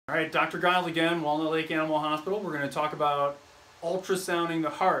All right, Dr. Giles again, Walnut Lake Animal Hospital. We're going to talk about ultrasounding the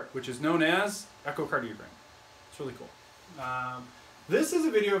heart, which is known as echocardiogram. It's really cool. This is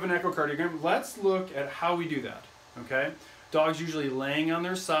a video of an echocardiogram. Let's look at how we do that, okay? Dogs usually laying on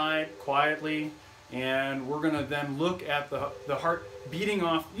their side quietly, and we're going to then look at the heart beating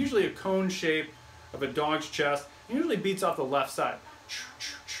off, usually a cone shape of a dog's chest. It usually beats off the left side.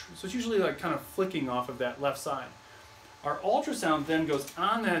 So it's usually like kind of flicking off of that left side. Our ultrasound then goes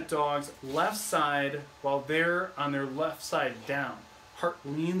on that dog's left side while they're on their left side down. Heart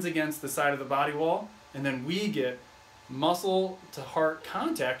leans against the side of the body wall, and then we get muscle to heart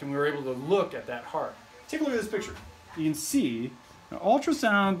contact, and we're able to look at that heart. Take a look at this picture. You can see the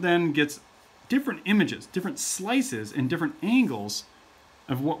ultrasound then gets different images, different slices, and different angles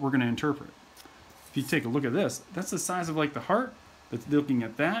of what we're going to interpret. If you take a look at this, that's the size of like the heart that's looking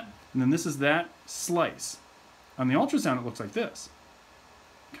at that, and then this is that slice. On the ultrasound, it looks like this.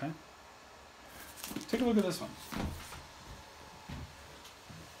 Okay? Take a look at this one.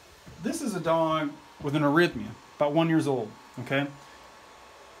 This is a dog with an arrhythmia, about 1 year old. Okay?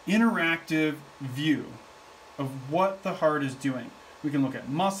 Interactive view of what the heart is doing. We can look at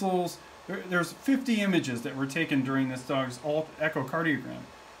muscles. There's 50 images that were taken during this dog's echocardiogram,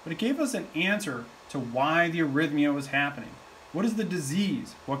 but it gave us an answer to why the arrhythmia was happening. What is the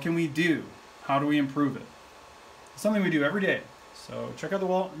disease? What can we do? How do we improve it? It's something we do every day. So check out the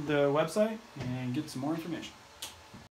website and get some more information.